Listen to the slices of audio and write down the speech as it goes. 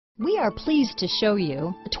We are pleased to show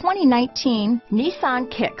you the 2019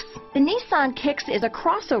 Nissan Kicks. The Nissan Kicks is a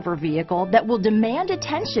crossover vehicle that will demand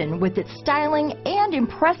attention with its styling and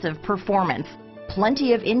impressive performance.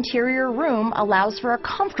 Plenty of interior room allows for a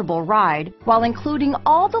comfortable ride while including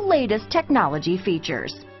all the latest technology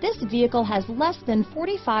features. This vehicle has less than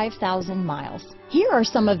 45,000 miles. Here are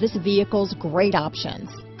some of this vehicle's great options: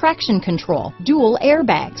 traction control, dual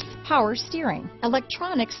airbags, power steering,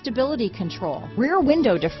 electronic stability control, rear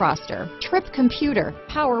window defroster, trip computer,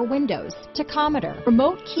 power windows, tachometer,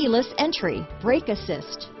 remote keyless entry, brake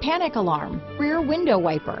assist, panic alarm, rear window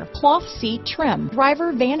wiper, cloth seat trim,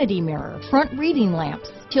 driver vanity mirror, front reading lamps,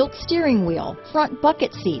 tilt steering wheel, front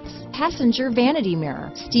bucket seats, passenger vanity mirror,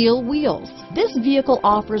 steel wheels. This vehicle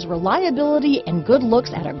offers reliability and good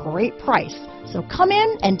looks at a great price. So come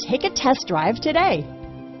in and take a test drive today.